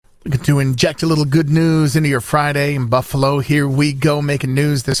To inject a little good news into your Friday in Buffalo. Here we go, making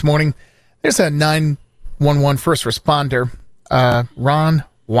news this morning. There's a 911 first responder, Ron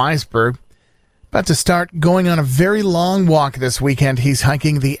Weisberg, about to start going on a very long walk this weekend. He's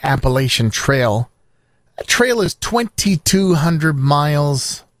hiking the Appalachian Trail. That trail is 2,200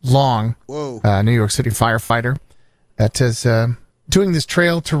 miles long. Whoa. New York City firefighter that is doing this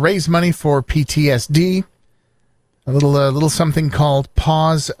trail to raise money for PTSD. A little something called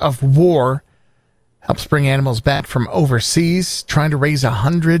Paws of War helps bring animals back from overseas, trying to raise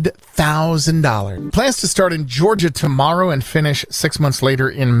 $100,000. Plans to start in Georgia tomorrow and finish 6 months later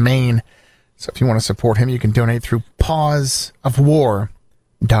in Maine. So if you want to support him, you can donate through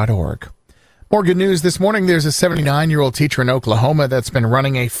pawsofwar.org. More good news this morning. There's a 79-year-old teacher in Oklahoma that's been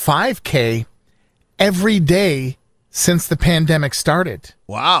running a 5K every day since the pandemic started.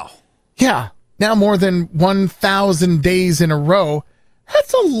 Wow. Yeah. Now more than 1,000 days in a row.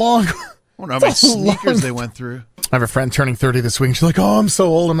 That's a long... I wonder how many sneakers they went through. I have a friend turning 30 this week, and she's like, oh, I'm so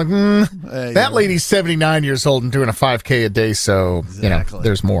old. I'm like, that lady's 79 years old and doing a 5K a day, so, Exactly.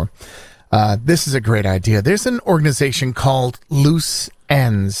 there's more. This is a great idea. There's an organization called Loose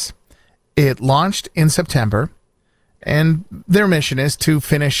Ends. It launched in September, and their mission is to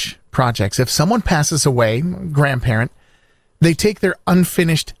finish projects. If someone passes away, grandparent, they take their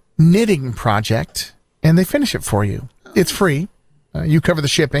unfinished knitting project and they finish it for you. It's free. You cover the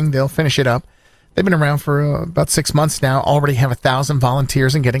shipping. They'll finish it up. They've been around for about 6 months now, already have 1,000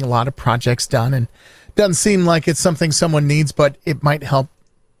 volunteers and getting a lot of projects done. And doesn't seem like it's something someone needs, but it might help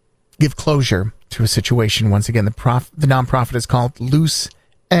give closure to a situation. Once again, the nonprofit is called Loose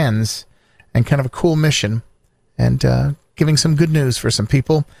Ends, and kind of a cool mission, and giving some good news for some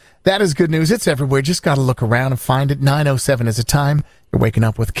people. That is good news. It's everywhere. Just got to look around and find it. 9:07 is the time. You're waking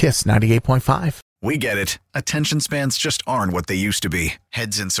up with KISS 98.5. We get it. Attention spans just aren't what they used to be.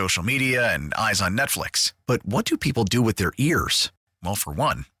 Heads in social media and eyes on Netflix. But what do people do with their ears? Well, for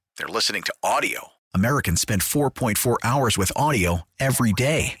one, they're listening to audio. Americans spend 4.4 hours with audio every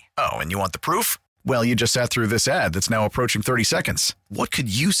day. Oh, and you want the proof? Well, you just sat through this ad that's now approaching 30 seconds. What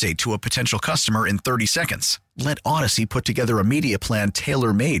could you say to a potential customer in 30 seconds? Let Odyssey put together a media plan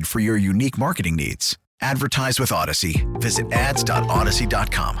tailor-made for your unique marketing needs. Advertise with Odyssey. Visit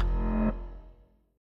ads.odyssey.com.